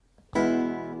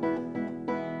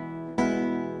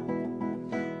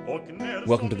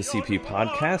Welcome to the CP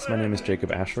podcast. My name is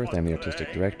Jacob Ashworth. I'm the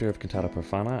artistic director of Cantata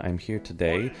Profana. I'm here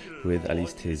today with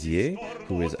Alice Teyssier,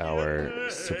 who is our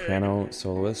soprano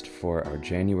soloist for our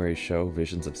January show,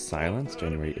 Visions of Silence,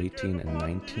 January 18 and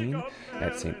 19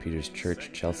 at St. Peter's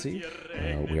Church, Chelsea.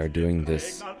 We are doing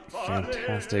this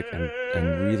fantastic and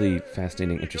really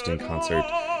fascinating, interesting concert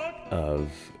of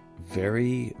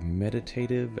very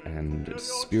meditative and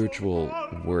spiritual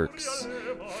works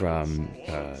from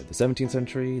the 17th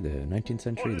century, the 19th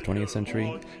century, the 20th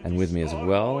century. And with me as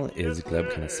well is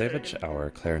Gleb Kanasevich, our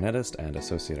clarinetist and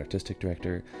associate artistic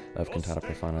director of Cantata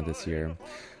Profana this year.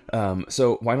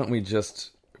 So why don't we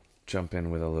just jump in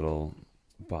with a little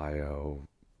bio?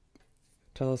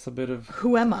 Tell us a bit of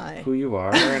who am I, who you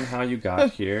are, and how you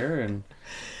got here, and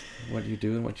what you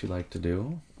do and what you like to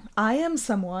do. I am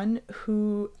someone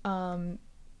who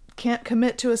can't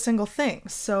commit to a single thing.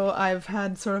 So I've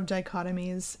had sort of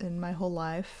dichotomies in my whole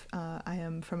life. I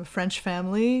am from a French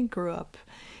family, grew up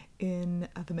in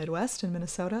the Midwest in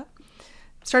Minnesota.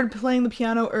 Started playing the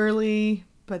piano early,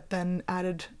 but then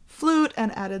added flute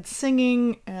and added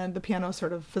singing, and the piano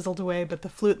sort of fizzled away, but the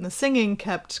flute and the singing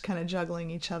kept kind of juggling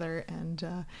each other,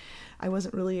 and I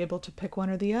wasn't really able to pick one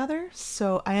or the other.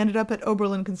 So I ended up at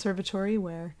Oberlin Conservatory,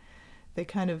 where they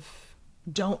kind of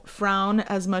don't frown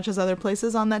as much as other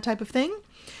places on that type of thing.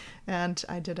 And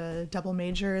I did a double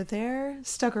major there,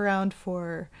 stuck around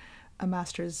for a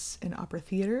master's in opera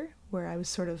theater, where I was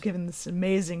sort of given this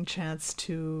amazing chance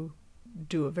to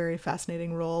do a very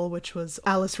fascinating role, which was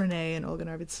Alice Renee in Olga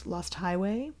Narvid's Lost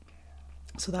Highway.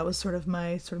 So that was sort of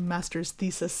my master's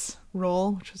thesis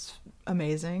role, which was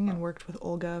amazing, and worked with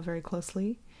Olga very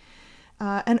closely.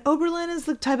 And Oberlin is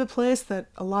the type of place that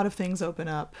a lot of things open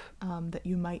up that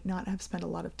you might not have spent a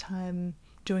lot of time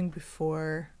doing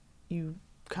before you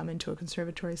come into a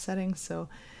conservatory setting. So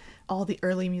all the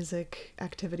early music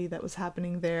activity that was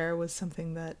happening there was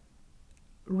something that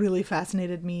really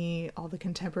fascinated me. All the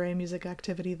contemporary music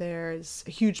activity there is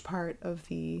a huge part of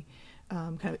the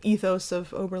kind of ethos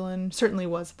of Oberlin, certainly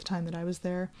was at the time that I was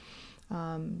there.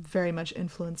 Very much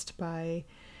influenced by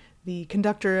the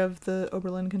conductor of the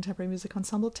Oberlin Contemporary Music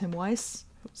Ensemble, Tim Weiss,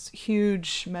 was a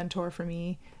huge mentor for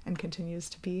me and continues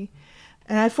to be.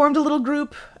 And I formed a little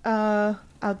group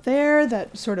out there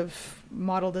that sort of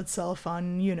modeled itself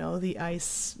on, the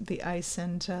ice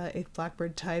and Eighth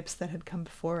Blackbird types that had come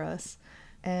before us,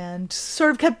 and sort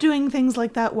of kept doing things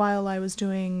like that while I was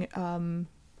doing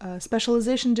a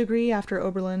specialization degree after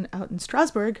Oberlin out in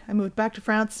Strasbourg. I moved back to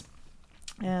France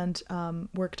and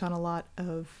worked on a lot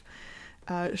of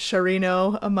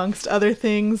Sciarrino, amongst other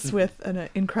things, with an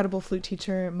incredible flute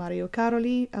teacher, Mario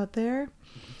Caroli, out there.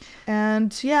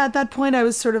 And yeah, at that point I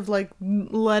was sort of like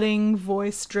letting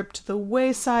voice drip to the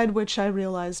wayside, which I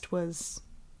realized was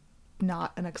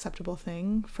not an acceptable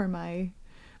thing for my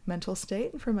mental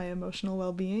state and for my emotional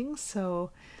well-being.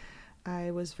 So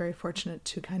I was very fortunate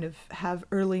to kind of have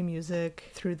early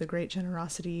music through the great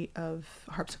generosity of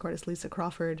harpsichordist Lisa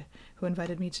Crawford, who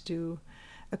invited me to do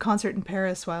a concert in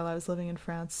Paris while I was living in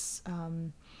France.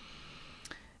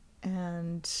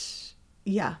 And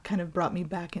yeah, kind of brought me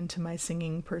back into my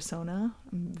singing persona.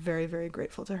 I'm very, very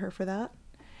grateful to her for that.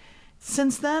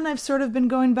 Since then, I've sort of been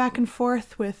going back and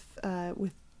forth with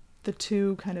the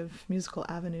two kind of musical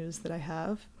avenues that I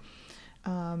have.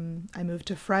 I moved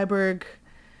to Freiburg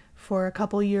for a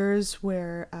couple years,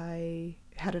 where I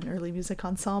had an early music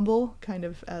ensemble, kind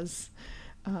of as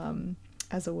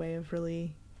a way of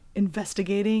really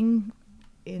investigating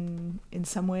in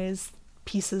some ways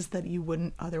pieces that you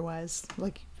wouldn't otherwise,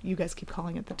 like you guys keep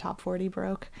calling it the top 40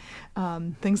 Baroque,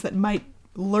 things that might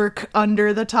lurk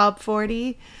under the top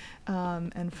 40,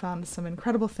 and found some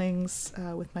incredible things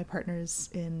with my partners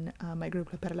in my group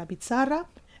Per la Pizarra.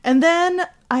 And then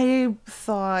I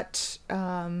thought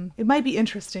it might be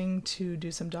interesting to do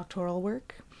some doctoral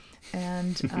work,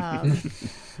 and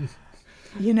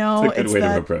it's way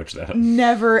to approach that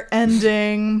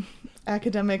never-ending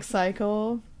academic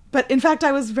cycle. But in fact,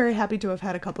 I was very happy to have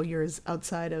had a couple years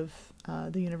outside of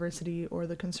the university or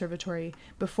the conservatory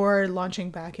before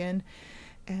launching back in.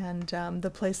 And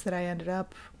the place that I ended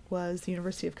up was the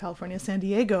University of California, San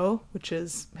Diego, which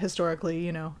is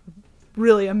historically,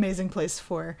 really amazing place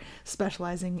for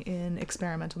specializing in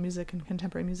experimental music and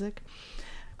contemporary music,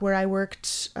 where I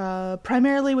worked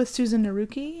primarily with Susan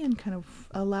Naruki and kind of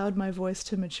allowed my voice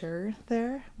to mature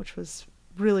there, which was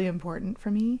really important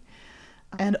for me.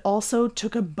 And also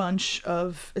took a bunch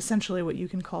of essentially what you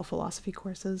can call philosophy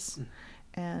courses.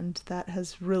 And that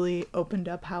has really opened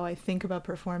up how I think about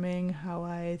performing, how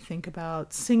I think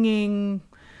about singing,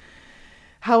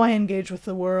 how I engage with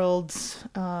the world,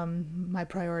 my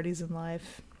priorities in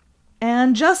life.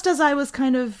 And just as I was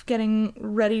kind of getting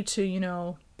ready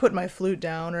to, put my flute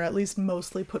down, or at least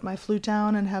mostly put my flute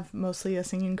down and have mostly a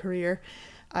singing career,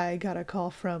 I got a call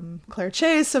from Claire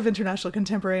Chase of International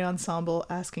Contemporary Ensemble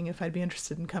asking if I'd be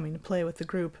interested in coming to play with the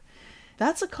group.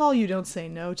 That's a call you don't say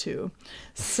no to.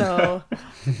 So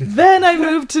then I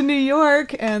moved to New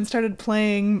York and started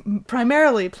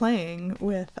primarily playing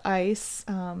with Ice.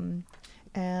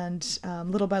 And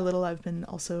little by little, I've been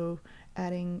also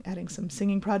adding some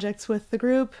singing projects with the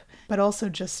group, but also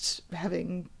just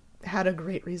having had a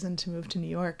great reason to move to New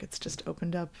York. It's just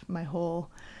opened up my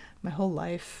whole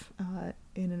life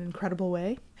in an incredible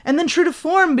way. And then true to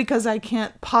form, because I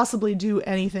can't possibly do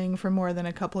anything for more than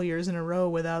a couple years in a row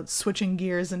without switching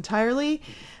gears entirely,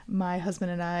 my husband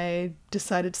and I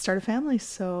decided to start a family.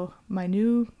 So my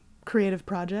new creative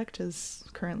project is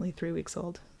currently 3 weeks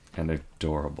old. And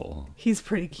adorable. He's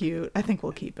pretty cute. I think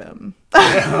we'll keep him.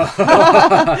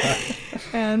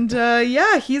 And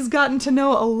he's gotten to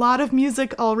know a lot of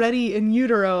music already in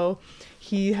utero.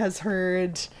 He's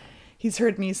heard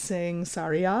me sing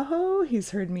Sariaho.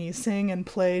 He's heard me sing and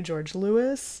play George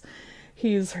Lewis.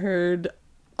 He's heard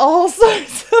all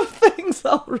sorts of things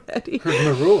already. Heard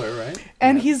Marula, right?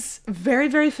 And he's very,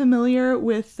 very familiar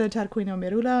with the Tarquinio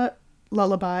Merula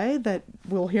lullaby that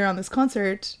we'll hear on this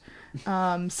concert.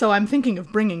 So I'm thinking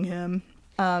of bringing him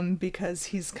because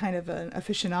he's kind of an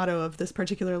aficionado of this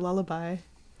particular lullaby.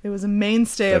 It was a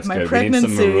mainstay of my pregnancy.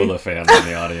 We need some Marula fans in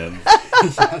the audience.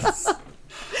 Yes.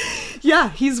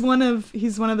 Yeah, he's one of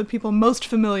the people most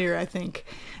familiar, I think,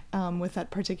 with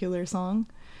that particular song.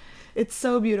 It's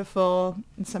so beautiful,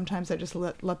 and sometimes I just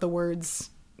let the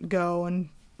words go and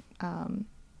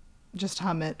just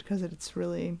hum it because it's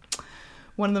really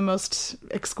one of the most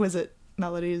exquisite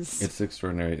melodies. It's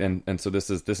extraordinary, and so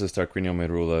this is Tarquinio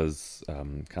Merula's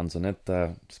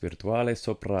Canzonetta Spirituale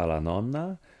Sopra la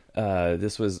Nonna.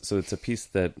 It's a piece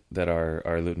that our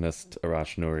lutenist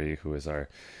Arash Nouri, who is our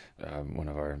one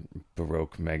of our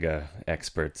Baroque mega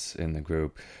experts in the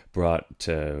group, brought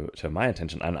to my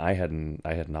attention, and I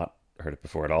had not heard it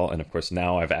before at all. And of course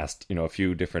now I've asked a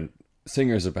few different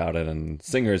singers about it, and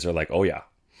singers are like, oh yeah,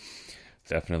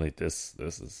 definitely this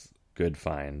is good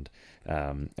find.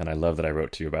 And I love that I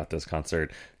wrote to you about this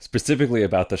concert, specifically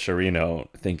about the Sciarrino,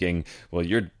 thinking, well,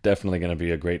 you're definitely going to be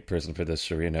a great person for this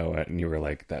Sciarrino. And you were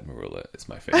like, that Marula is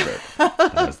my favorite.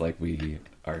 And I was like, we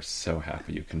are so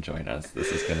happy you can join us.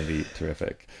 This is going to be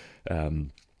terrific.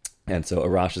 And so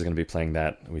Arash is going to be playing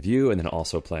that with you, and then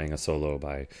also playing a solo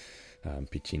by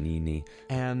Piccinini.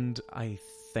 And I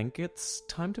think it's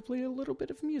time to play a little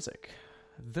bit of music.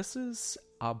 This is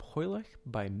Ab Hoylech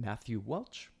by Matthew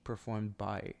Welch, performed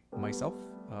by myself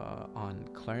on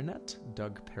clarinet,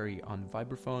 Doug Perry on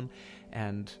vibraphone,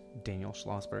 and Daniel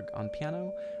Schlossberg on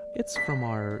piano. It's from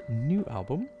our new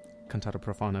album. Cantata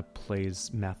Profana plays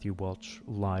Matthew Welch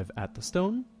live at the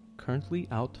Stone, currently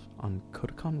out on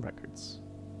Kodakan Records.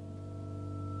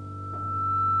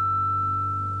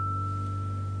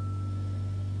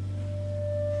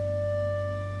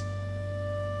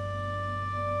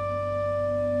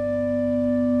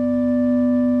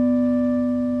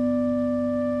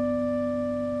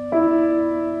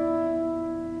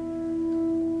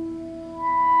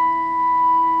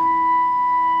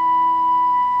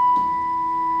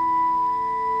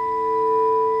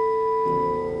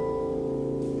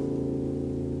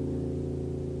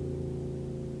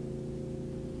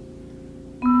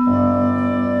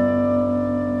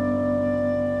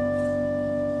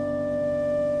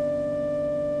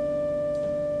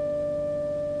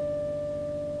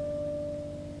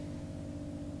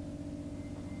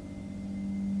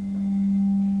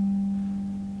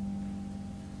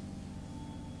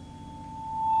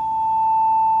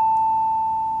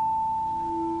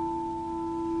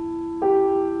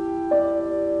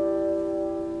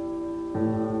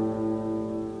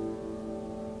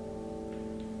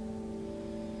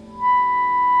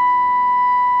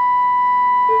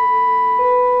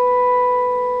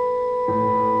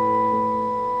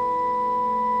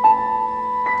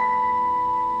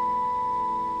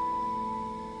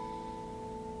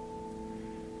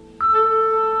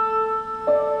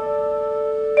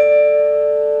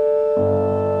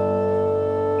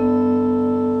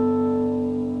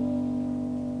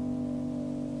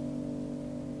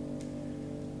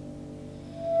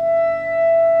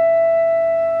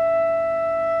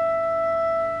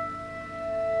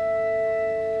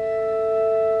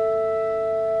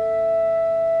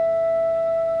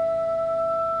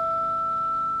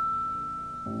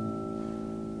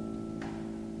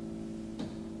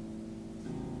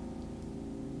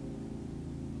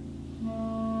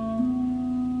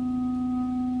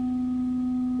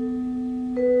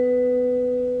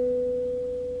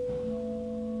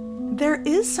 there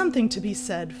is something to be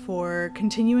said for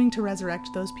continuing to resurrect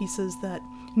those pieces that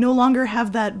no longer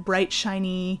have that bright,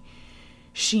 shiny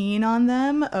sheen on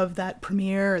them of that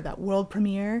premiere or that world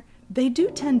premiere. They do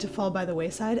tend to fall by the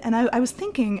wayside. And I was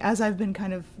thinking, as I've been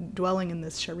kind of dwelling in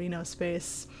this Sciarrino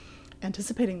space,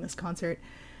 anticipating this concert,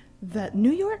 that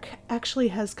New York actually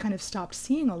has kind of stopped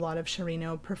seeing a lot of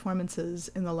Sciarrino performances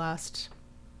in the last,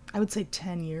 I would say,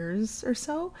 10 years or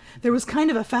so. There was kind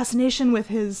of a fascination with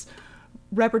his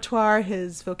repertoire,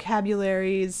 his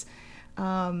vocabularies,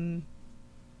 in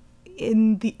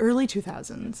the early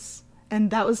 2000s.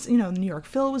 And that was, New York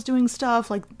Phil was doing stuff,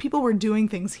 like people were doing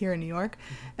things here in New York.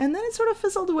 And then it sort of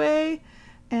fizzled away.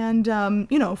 And,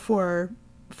 for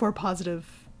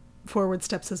positive forward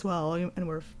steps as well. And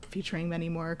we're featuring many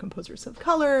more composers of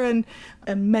color and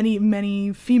many,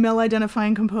 many female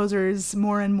identifying composers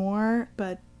more and more.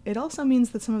 But it also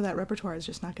means that some of that repertoire is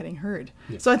just not getting heard.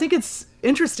 Yeah. So I think it's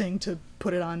interesting to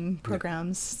put it on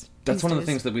programs. That's one of the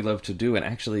things that we love to do. And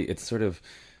actually it's sort of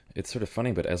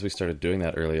funny, but as we started doing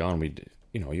that early on,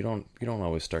 you don't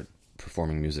always start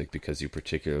performing music because you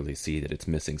particularly see that it's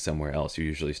missing somewhere else. You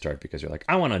usually start because you're like,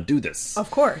 I want to do this.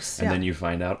 Of course. And then you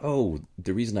find out,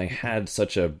 the reason I had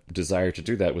such a desire to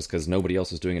do that was because nobody else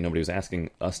was doing it. Nobody was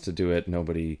asking us to do it.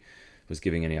 Nobody was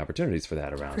giving any opportunities for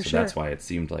that around. So that's why it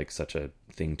seemed like such a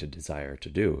thing to desire to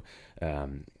do.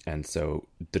 And so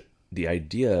the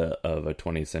idea of a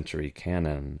 20th century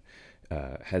canon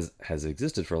has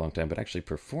existed for a long time, but actually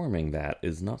performing that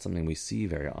is not something we see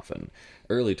very often.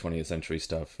 Early 20th century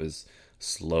stuff is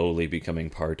slowly becoming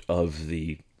part of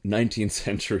the 19th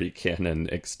century canon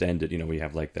extended. We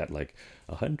have that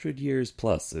 100 years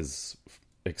plus is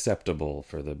acceptable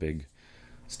for the big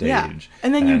stage. Yeah.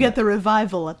 And then you get the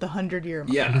revival at the 100-year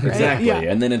mark. Yeah, right? exactly. Yeah.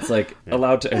 And then it's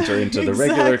allowed to enter into the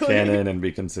regular canon and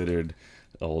be considered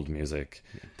old music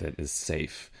that is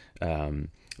safe.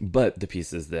 But the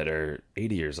pieces that are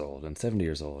 80 years old and 70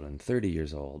 years old and 30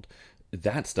 years old,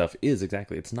 that stuff is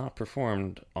it's not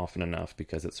performed often enough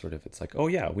because it's like, oh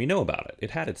yeah, we know about it.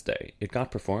 It had its day. It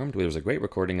got performed. There was a great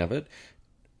recording of it.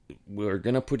 We're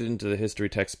going to put it into the history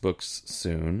textbooks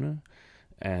soon.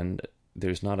 And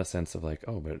there's not a sense of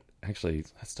but actually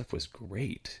that stuff was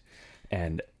great.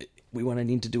 And we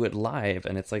need to do it live.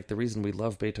 And it's the reason we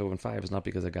love Beethoven 5 is not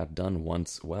because it got done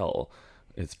once well.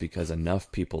 It's because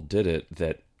enough people did it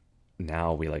that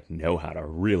now we know how to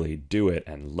really do it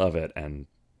and love it, and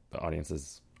the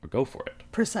audiences go for it.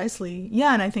 Precisely.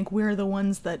 Yeah, and I think we're the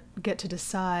ones that get to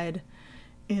decide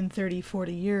in 30,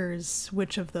 40 years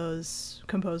which of those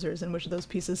composers and which of those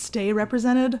pieces stay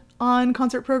represented on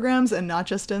concert programs and not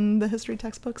just in the history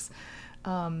textbooks.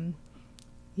 I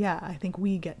think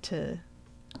we get to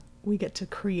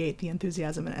create the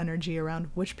enthusiasm and energy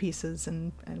around which pieces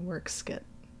and works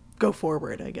go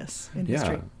forward, I guess, in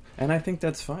history. And I think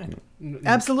that's fine.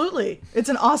 Absolutely. It's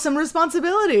an awesome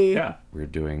responsibility. Yeah. We're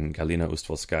doing Galina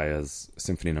Ustvolskaya's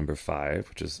Symphony No. 5,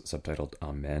 which is subtitled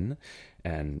Amen.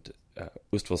 And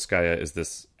Ustvolskaya is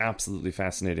this absolutely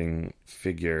fascinating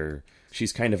figure.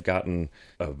 She's kind of gotten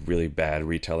a really bad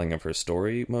retelling of her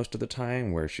story most of the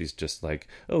time, where she's just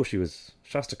she was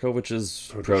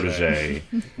Shostakovich's protege.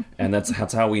 And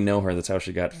that's how we know her. That's how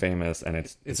she got famous. And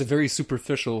it's a very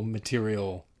superficial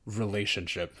material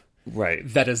relationship. Right.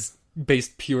 That is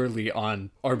based purely on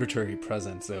arbitrary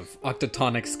presence of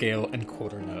octatonic scale and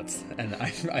quarter notes. And I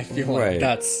feel like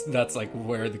that's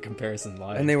where the comparison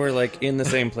lies. And they were in the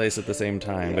same place at the same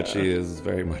time, but she is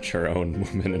very much her own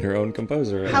woman and her own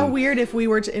composer. How weird if we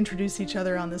were to introduce each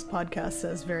other on this podcast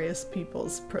as various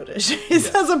people's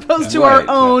proteges as opposed to our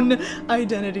own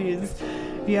identities.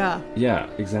 Yeah. Yeah,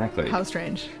 exactly. How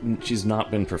strange. She's not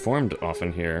been performed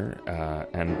often here,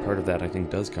 and part of that I think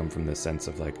does come from this sense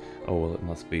of it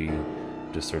must be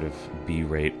just sort of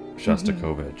B-rate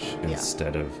Shostakovich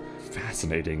instead of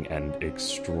fascinating and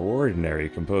extraordinary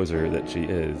composer that she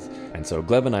is. And so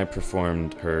Gleb and I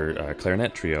performed her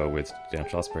clarinet trio with Dan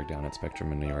Schlossberg down at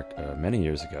Spectrum in New York many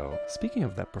years ago. Speaking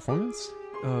of that performance,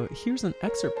 here's an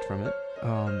excerpt from it.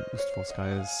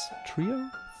 Ustvolskaya's trio,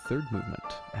 third movement,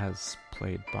 as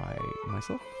played by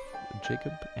myself,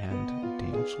 Jacob, and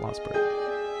Dan Schlossberg.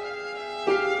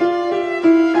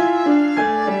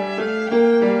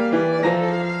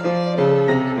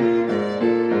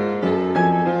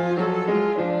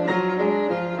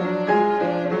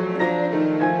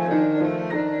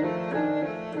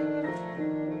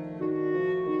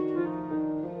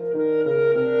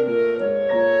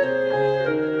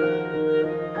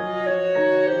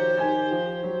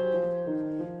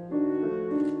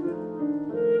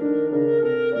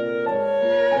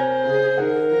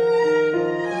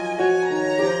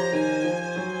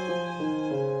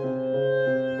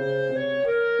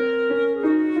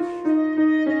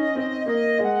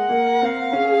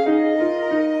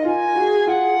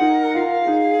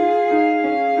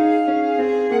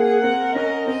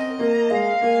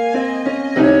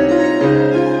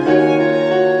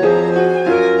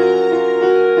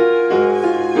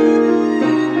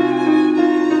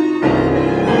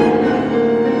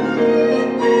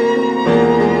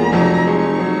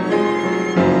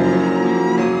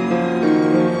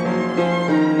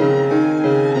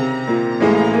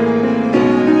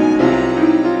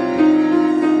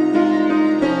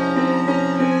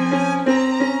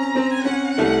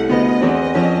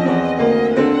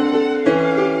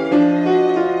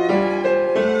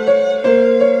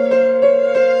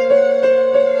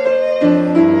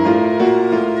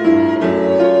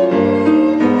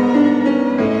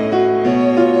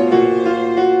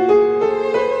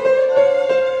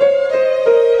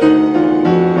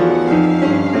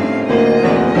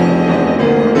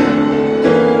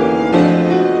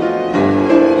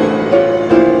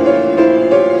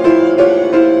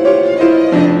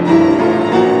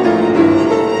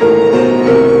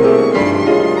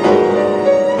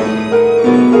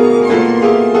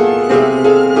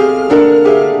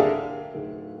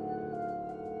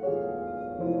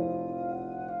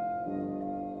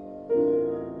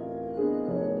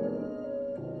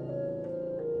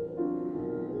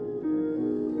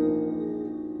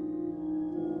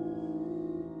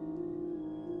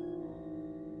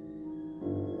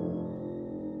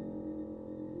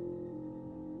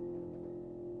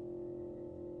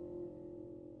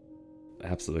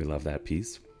 absolutely love that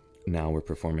piece. Now we're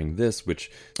performing this, which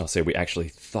I'll say we actually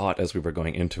thought as we were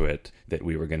going into it that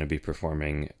we were going to be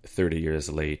performing 30 years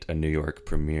late a New York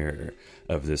premiere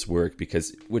of this work,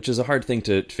 which is a hard thing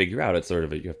to figure out. It's sort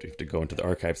of you have to go into the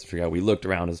archives to figure out. We looked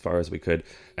around as far as we could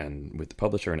and with the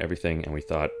publisher and everything, and we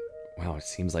thought, wow, it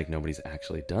seems like nobody's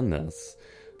actually done this.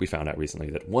 We found out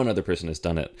recently that one other person has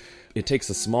done it. It takes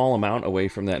a small amount away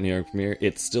from that New York premiere.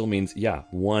 It still means,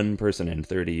 one person in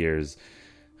 30 years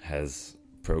has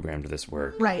programmed this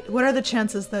work. Right. What are the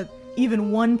chances that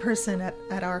even one person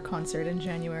at our concert in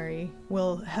January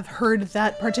will have heard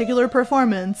that particular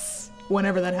performance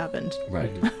whenever that happened?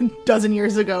 Right. A dozen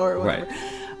years ago or whatever.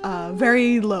 Right.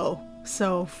 Very low.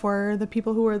 So for the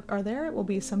people who are there, it will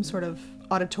be some sort of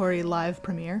auditory live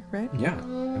premiere, right? Yeah,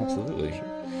 absolutely.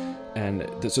 And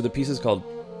so the piece is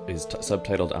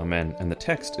subtitled Amen, and the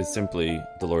text is simply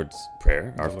the Lord's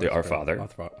Prayer, Our Father, Our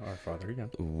Father, yeah.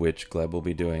 which Gleb will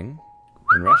be doing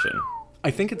in Russian.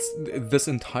 I think this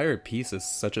entire piece is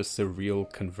such a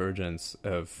surreal convergence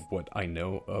of what I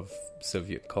know of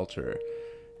Soviet culture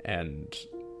and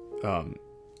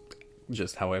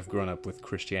just how I've grown up with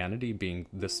Christianity being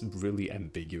this really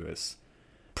ambiguous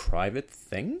private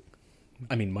thing.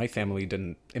 I mean, my family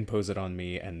didn't impose it on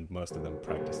me, and most of them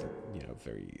practiced it,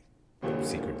 very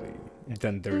secretly.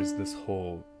 Then there's this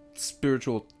whole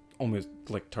spiritual, almost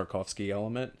like Tarkovsky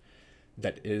element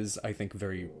that is, I think,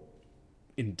 very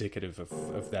indicative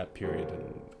of that period.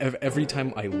 And every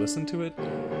time I listen to it,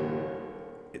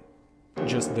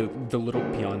 just the little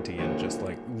Pianti and just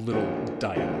like little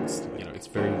dyads, it's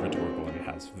very rhetorical and it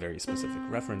has very specific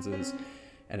references,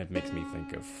 and it makes me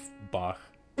think of Bach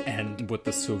and what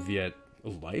the Soviet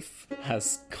life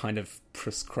has kind of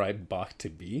prescribed Bach to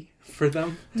be for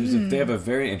them. They have a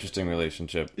very interesting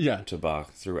relationship Yeah. to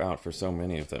Bach throughout for so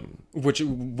many of them. Which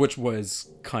was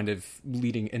kind of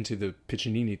leading into the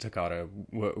Piccinini toccata.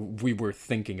 We were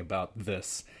thinking about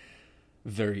this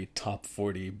very top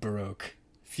 40 Baroque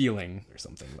feeling or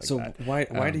something like that. So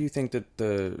why do you think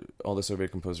that all the Soviet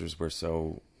composers were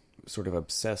so sort of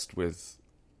obsessed with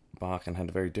Bach and had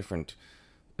very different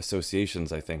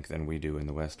associations, I think, than we do in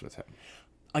the West with him?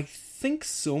 I think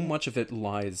so much of it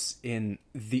lies in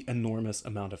the enormous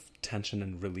amount of tension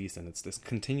and release, and it's this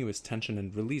continuous tension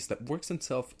and release that works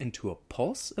itself into a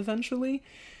pulse eventually,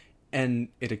 and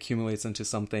it accumulates into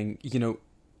something,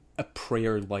 a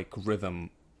prayer-like rhythm.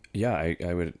 Yeah,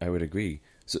 I would agree.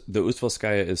 So the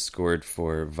Ustvolskaya is scored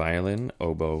for violin,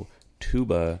 oboe,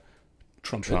 tuba,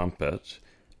 trumpet,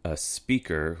 a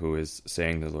speaker who is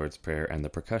saying the Lord's Prayer, and the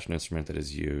percussion instrument that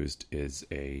is used is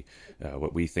a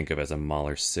what we think of as a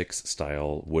Mahler 6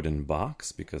 style wooden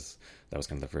box, because that was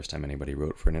kind of the first time anybody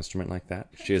wrote for an instrument like that.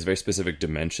 She has very specific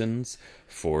dimensions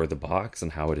for the box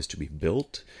and how it is to be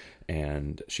built,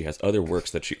 and she has other works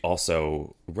that she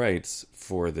also writes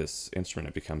for this instrument.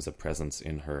 It becomes a presence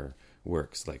in her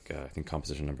works, like I think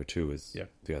composition number 2 is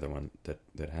the other one that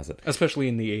has it. Especially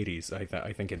in the 80s,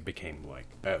 I think it became like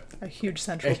a huge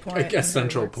central point. A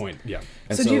central point, yeah.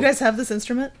 So do you guys have this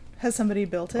instrument? Has somebody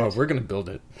built it? Oh, we're going to build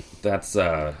it. That's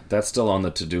still on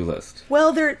the to-do list.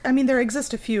 Well, there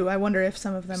exist a few. I wonder if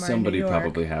some of them are Somebody in New York.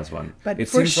 probably has one. But it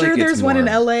for seems sure like there's one in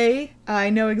more... LA. I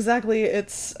know exactly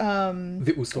it's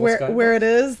the Ustvolskaya where it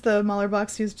is. The Mahler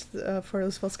box used for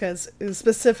Ustvolskaya is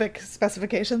specific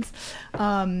specifications.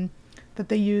 That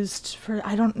they used for,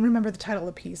 I don't remember the title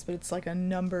of the piece, but it's like a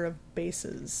number of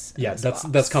basses. Yeah,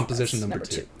 that's composition number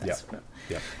 2. Yeah.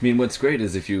 I mean, what's great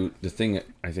is the thing,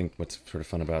 I think what's sort of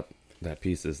fun about that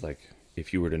piece is, like,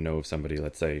 if you were to know of somebody,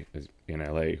 let's say, in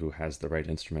LA who has the right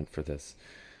instrument for this,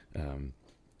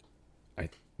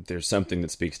 there's something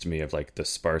that speaks to me of, like, the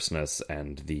sparseness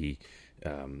and the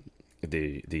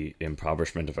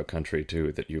impoverishment of a country,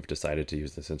 too, that you've decided to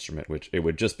use this instrument, which it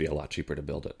would just be a lot cheaper to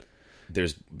build it.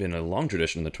 There's been a long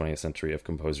tradition in the 20th century of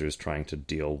composers trying to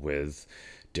deal with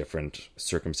different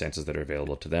circumstances that are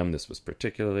available to them. This was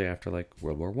particularly after, like,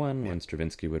 World War I, when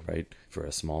Stravinsky would write for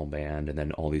a small band, and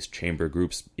then all these chamber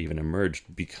groups even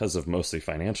emerged because of mostly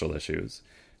financial issues.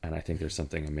 And I think there's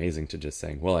something amazing to just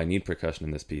saying, well, I need percussion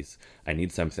in this piece. I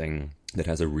need something that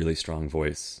has a really strong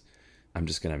voice. I'm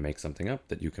just going to make something up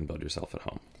that you can build yourself at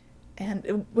home.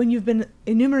 And when you've been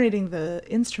enumerating the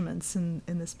instruments in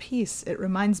this piece, it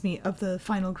reminds me of the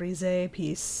final Grisey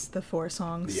piece, the 4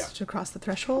 songs to Cross the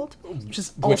Threshold, which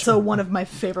is also one of my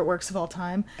favorite works of all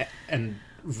time. And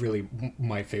really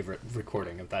my favorite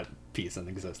recording of that piece in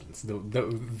existence.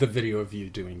 The video of you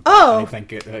doing that, I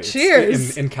think it's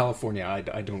cheers! In California.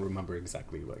 I don't remember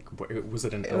exactly, like, was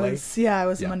it in LA? It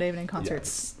was Monday Evening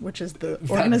Concerts, which is the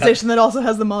organization that also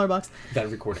has the Mahler box. That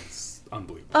recording's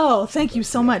unbelievable. Oh, thank you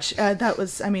so much. That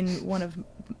was, one of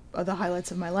the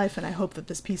highlights of my life, and I hope that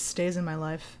this piece stays in my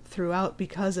life throughout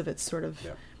because of its sort of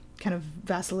kind of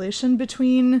vacillation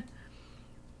between,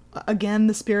 again,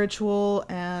 the spiritual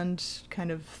and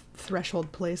kind of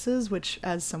threshold places, which,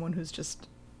 as someone who's just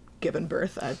given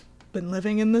birth, I've been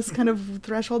living in this kind of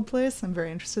threshold place. I'm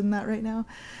very interested in that right now.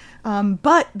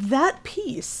 But that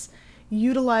piece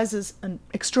utilizes an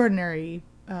extraordinary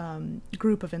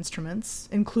group of instruments,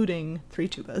 including 3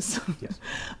 tubas. Yes.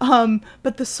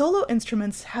 But the solo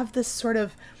instruments have this sort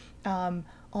of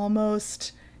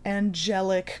almost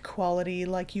angelic quality,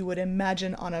 like you would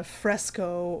imagine on a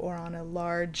fresco or on a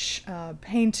large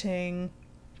painting.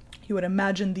 You would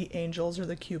imagine the angels or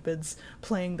the cupids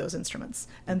playing those instruments.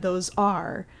 And those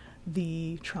are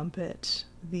the trumpet,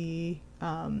 the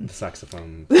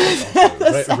saxophone.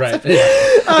 Also, right.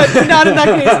 Not in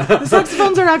that case. The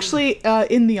saxophones are actually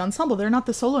in the ensemble. They're not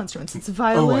the solo instruments. It's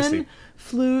violin,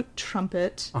 flute,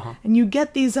 trumpet, and you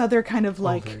get these other kind of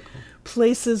like very cool.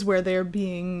 places where they're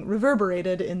being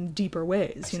reverberated in deeper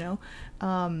ways, you know.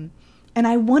 And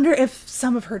I wonder if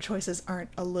some of her choices aren't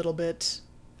a little bit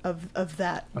of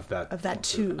that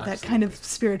too, that kind of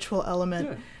spiritual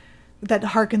element that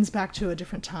harkens back to a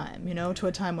different time, you know, to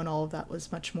a time when all of that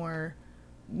was much more.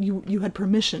 You had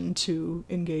permission to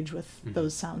engage with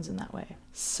those sounds in that way.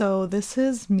 So this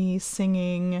is me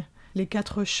singing Les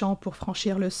 4 chants pour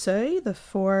franchir le seuil, the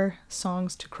 4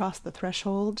 songs to cross the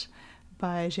threshold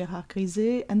by Gérard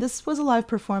Grisé. And this was a live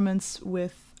performance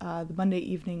with the Monday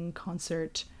Evening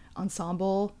Concert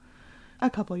Ensemble a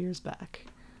couple years back.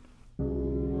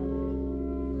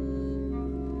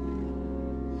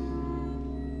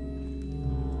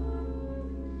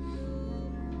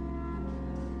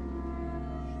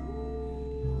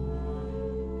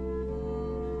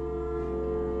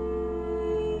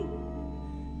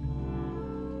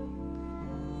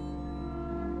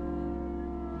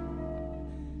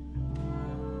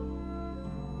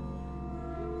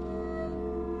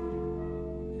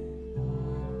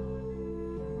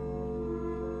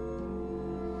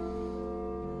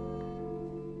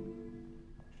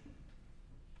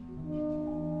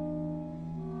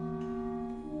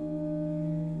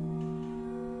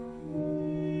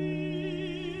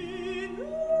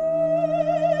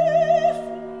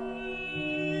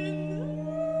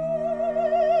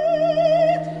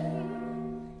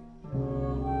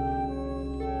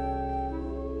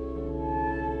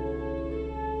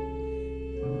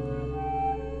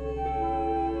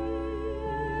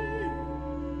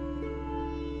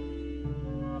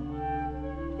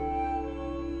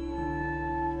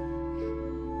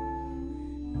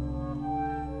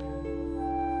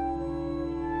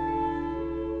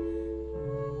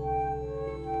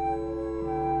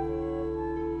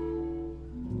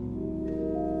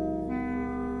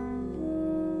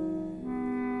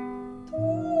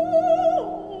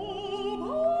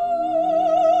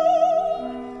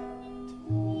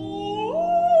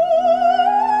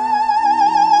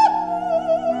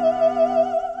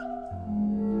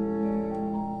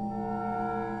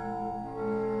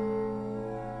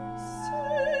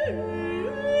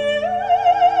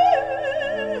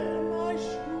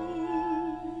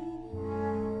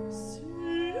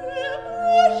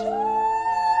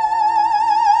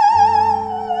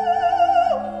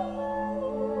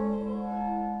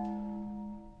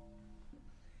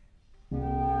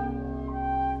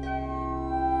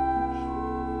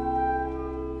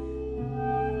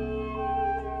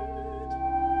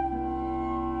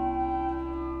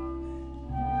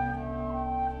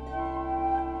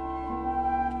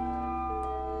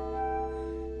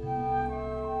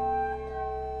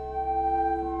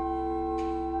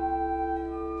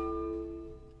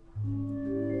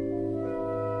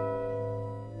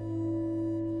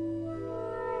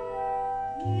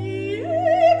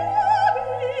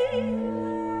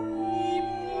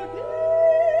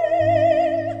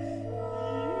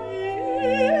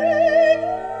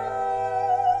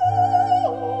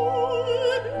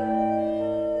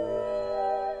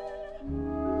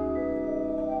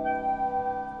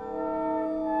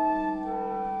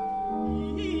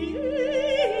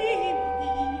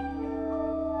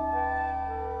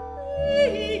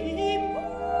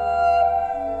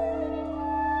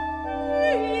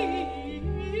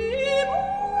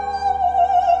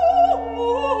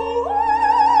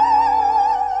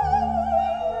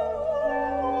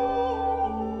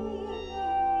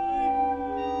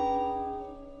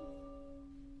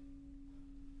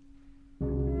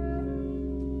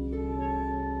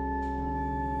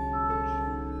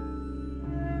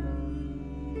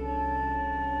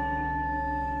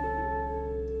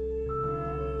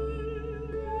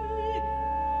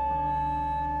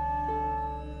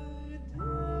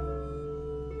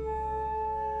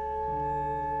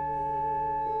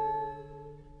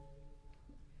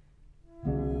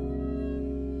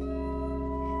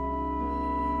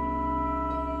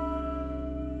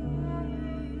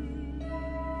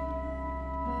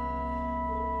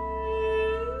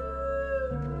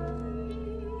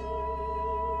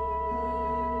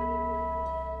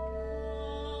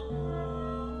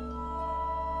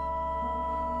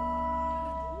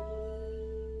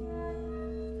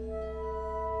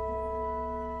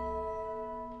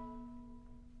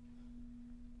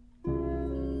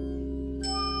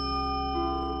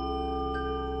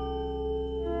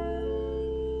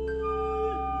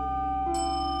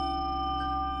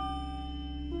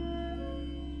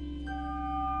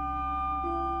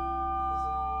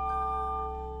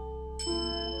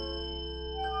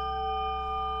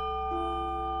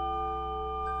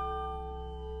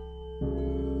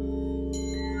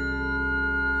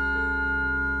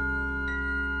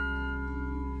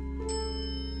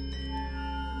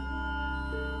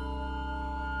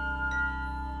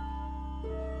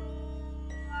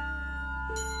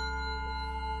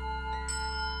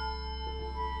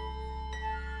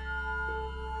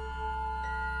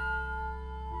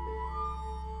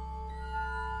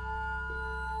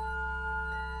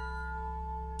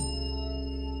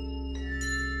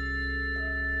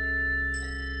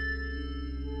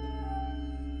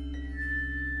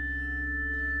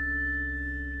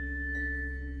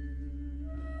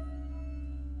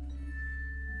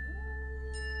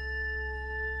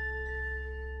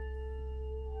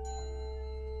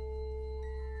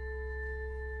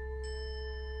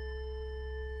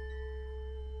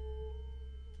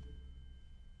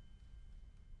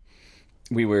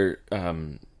 We were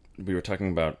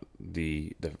talking about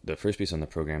the first piece on the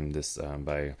program, this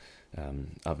by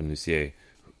Teyssier,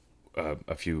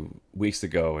 a few weeks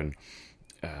ago, and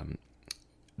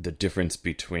the difference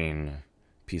between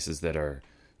pieces that are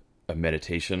a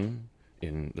meditation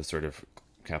in the sort of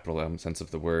capital M sense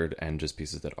of the word, and just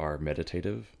pieces that are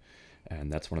meditative. And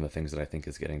that's one of the things that I think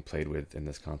is getting played with in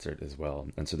this concert as well.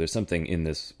 And so there's something in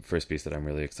this first piece that I'm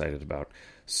really excited about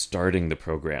starting the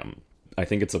program. I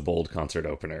think it's a bold concert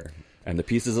opener. And the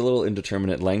piece is a little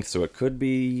indeterminate length, so it could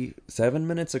be 7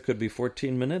 minutes, it could be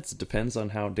 14 minutes. It depends on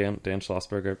how Dan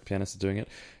Schlossberg, our pianist, is doing it.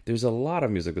 There's a lot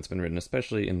of music that's been written,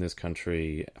 especially in this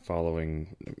country,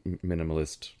 following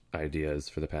minimalist ideas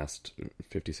for the past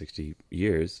 50, 60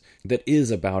 years, that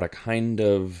is about a kind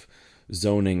of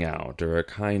zoning out, or a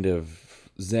kind of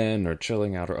zen, or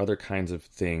chilling out, or other kinds of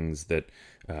things that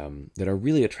are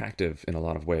really attractive in a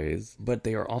lot of ways, but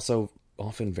they are also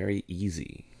often very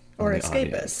easy. Or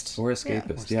escapist. Or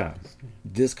escapist, yeah.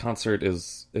 This concert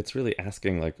it's really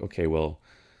asking, like, okay, well,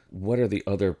 what are the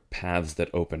other paths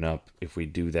that open up if we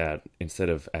do that, instead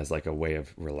of as like a way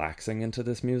of relaxing into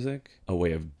this music, a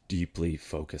way of deeply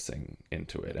focusing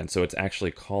into it. And so it's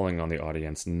actually calling on the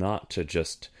audience not to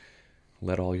just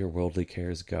let all your worldly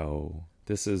cares go.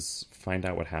 This is find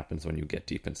out what happens when you get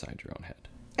deep inside your own head.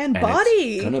 And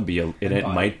body. It's gonna be it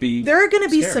might be. There are going to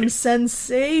be scary. some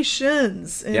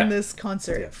sensations in this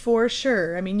concert, for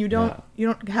sure. I mean, you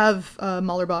don't have a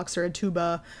Mahler box or a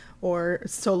tuba or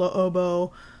solo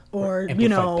oboe or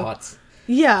pots.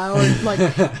 Yeah, or like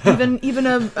even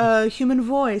a human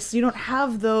voice. You don't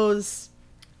have those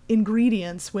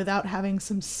ingredients without having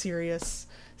some serious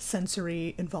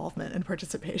sensory involvement and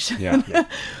participation. Yeah.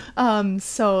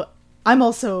 So I'm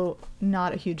also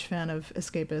not a huge fan of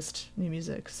escapist new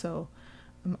music, so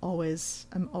I'm always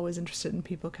interested in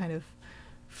people kind of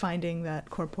finding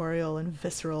that corporeal and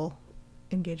visceral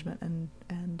engagement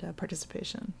and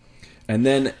participation. And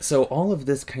then, so all of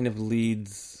this kind of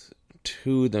leads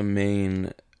to the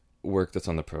main work that's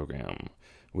on the program,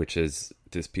 which is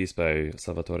this piece by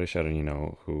Salvatore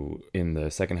Sciarrino, who in the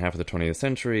second half of the 20th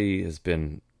century has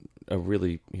been a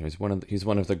really, he's one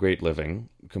of the great living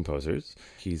composers.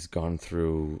 He's gone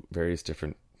through various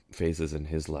different phases in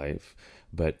his life,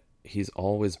 but he's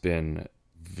always been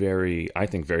very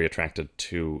attracted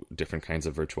to different kinds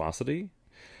of virtuosity.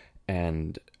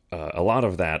 And a lot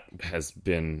of that has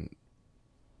been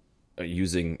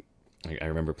using, I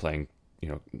remember playing,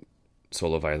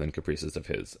 solo violin caprices of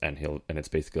his, and it's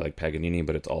basically like Paganini,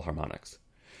 but it's all harmonics.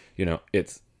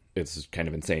 It's kind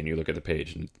of insane. You look at the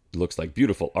page and it looks like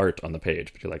beautiful art on the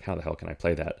page, but you're like, how the hell can I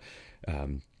play that?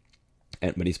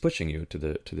 But he's pushing you to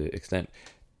the extent.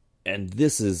 And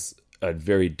this is a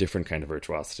very different kind of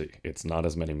virtuosity. It's not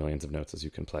as many millions of notes as you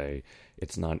can play.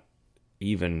 There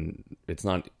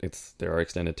are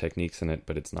extended techniques in it,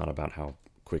 but it's not about how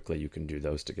quickly you can do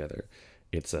those together.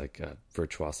 It's like a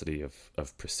virtuosity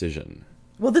of precision.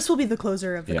 Well, this will be the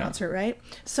closer of the concert, right?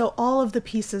 So all of the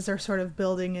pieces are sort of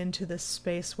building into this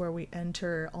space where we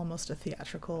enter almost a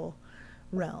theatrical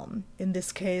realm. In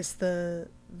this case, the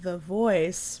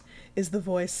voice is the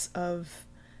voice of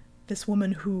this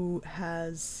woman who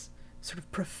has sort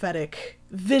of prophetic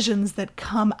visions that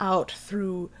come out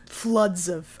through floods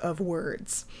of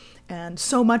words. And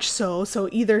so much so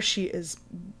either she is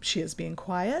being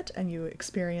quiet and you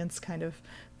experience kind of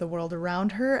the world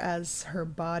around her as her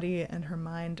body and her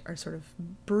mind are sort of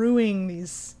brewing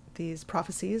these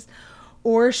prophecies,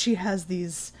 or she has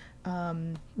these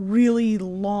really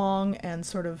long and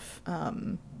sort of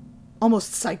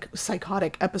almost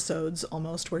psychotic episodes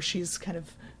almost, where she's kind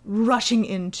of rushing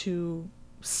into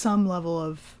some level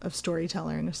of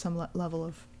storytelling or some level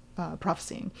of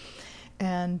prophesying.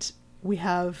 And we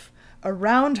have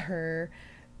around her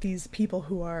these people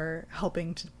who are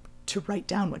helping to write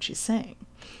down what she's saying.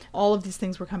 All of these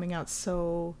things were coming out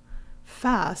so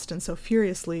fast and so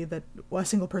furiously that a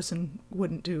single person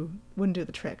wouldn't do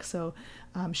the trick. So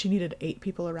she needed 8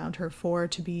 people around her, 4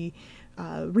 to be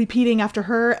repeating after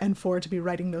her and 4 to be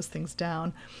writing those things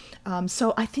down.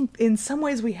 So I think in some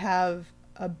ways we have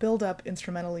a build-up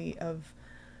instrumentally of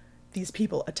these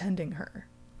people attending her.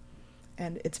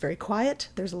 And it's very quiet.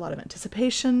 There's a lot of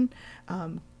anticipation,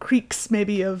 creaks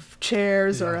maybe of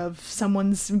chairs or of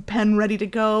someone's pen ready to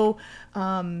go,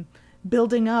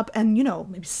 building up. And,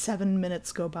 maybe 7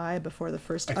 minutes go by before the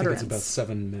first utterance. I think it's about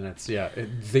 7 minutes,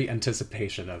 the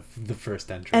anticipation of the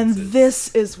first entrance. And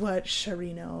this is what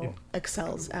Sciarrino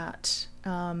excels at.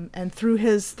 And through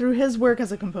his work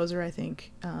as a composer, I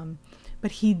think.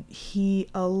 But he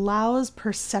allows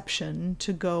perception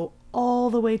to go all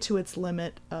the way to its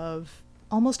limit of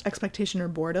almost expectation or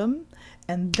boredom,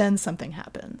 and then something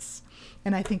happens.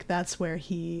 And I think that's where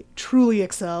he truly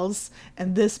excels,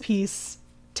 and this piece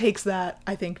takes that,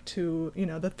 I think, to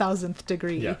the 1000th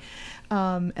degree,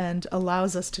 and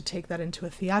allows us to take that into a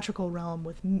theatrical realm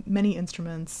with many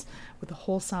instruments, with a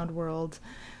whole sound world,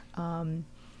 and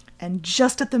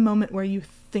just at the moment where you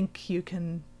think you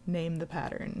can name the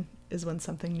pattern is when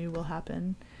something new will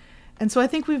happen. And so I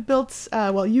think we've built,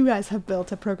 you guys have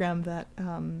built a program that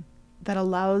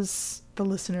allows the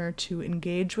listener to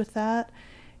engage with that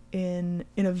in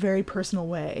a very personal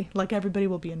way. Like, everybody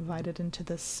will be invited into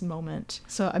this moment.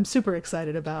 So I'm super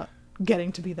excited about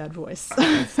getting to be that voice.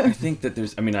 I think that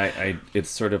it's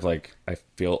sort of like, I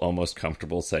feel almost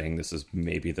comfortable saying this is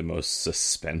maybe the most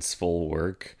suspenseful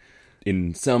work,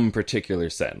 in some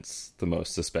particular sense, the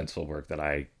most suspenseful work that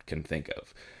I can think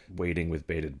of. Waiting with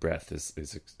bated breath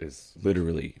is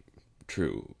literally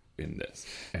true in this.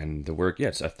 And the work,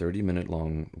 it's a 30-minute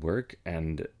long work,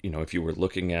 and if you were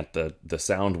looking at the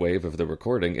sound wave of the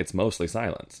recording, it's mostly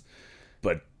silence.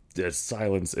 But the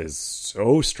silence is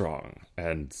so strong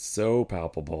and so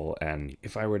palpable, and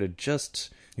if I were to just,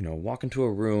 walk into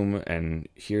a room and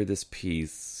hear this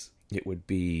piece, it would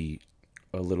be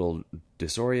a little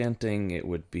disorienting, it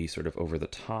would be sort of over the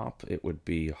top, it would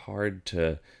be hard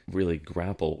to really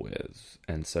grapple with.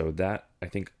 And so that, I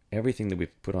think, everything that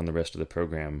we've put on the rest of the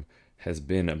program has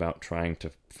been about trying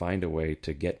to find a way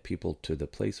to get people to the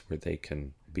place where they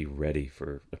can be ready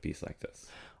for a piece like this.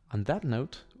 On that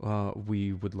note,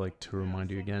 we would like to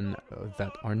remind you again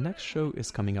that our next show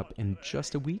is coming up in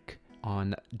just a week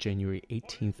on January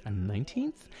 18th and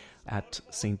 19th at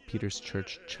St. Peter's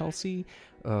Church, Chelsea.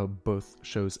 Both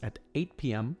shows at 8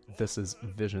 p.m. This is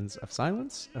Visions of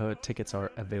Silence. Tickets are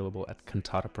available at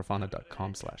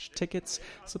cantataprofana.com/tickets.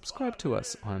 Subscribe to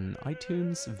us on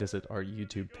iTunes, visit our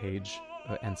YouTube page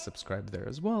and subscribe there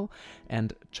as well,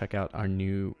 and check out our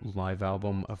new live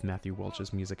album of Matthew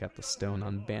Welch's music at the Stone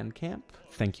on Bandcamp.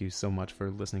 Thank you so much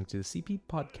for listening to the CP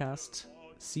podcast.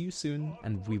 See you soon,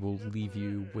 and we will leave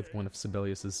you with one of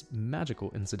Sibelius's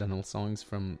magical incidental songs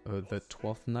from the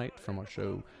 12th night from our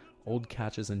show Old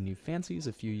Catches and New Fancies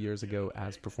a few years ago,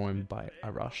 as performed by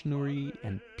Arash Nouri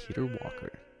and Peter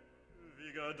Walker.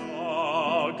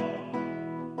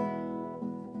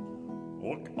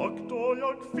 Och då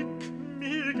jag fick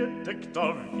mig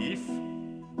gedeckta viff,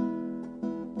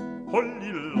 håll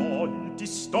i lag i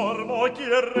storm och i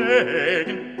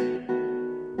regn,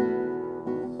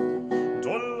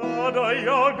 då laddade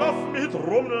jag av mitt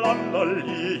rumlande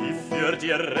liv, för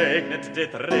det regnet,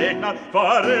 det regnar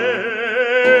var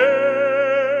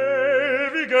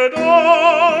evige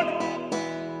dag.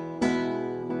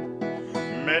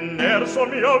 Men när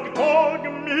som jag tag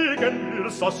mig en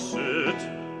myrsa söt,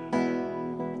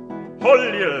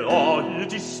 håll i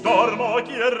lag i storm och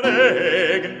i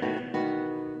regn,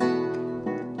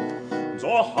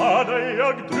 så hade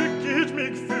jag druckit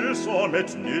mig full som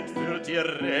ett nytt, för det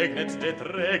regnet, det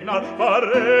regnar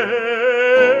var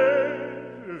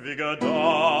eviga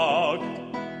dag.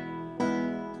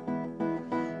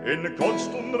 En kort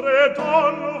stund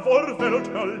redan vår värld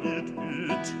höll ut,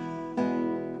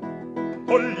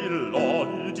 håll i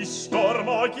lag i storm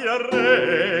och i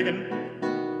regn,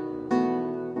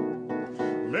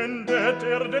 men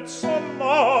det det som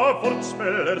av vårt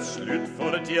spel slut,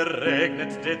 för det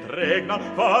regnet, det regnar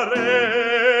var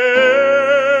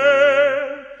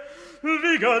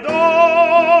eviga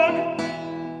dag.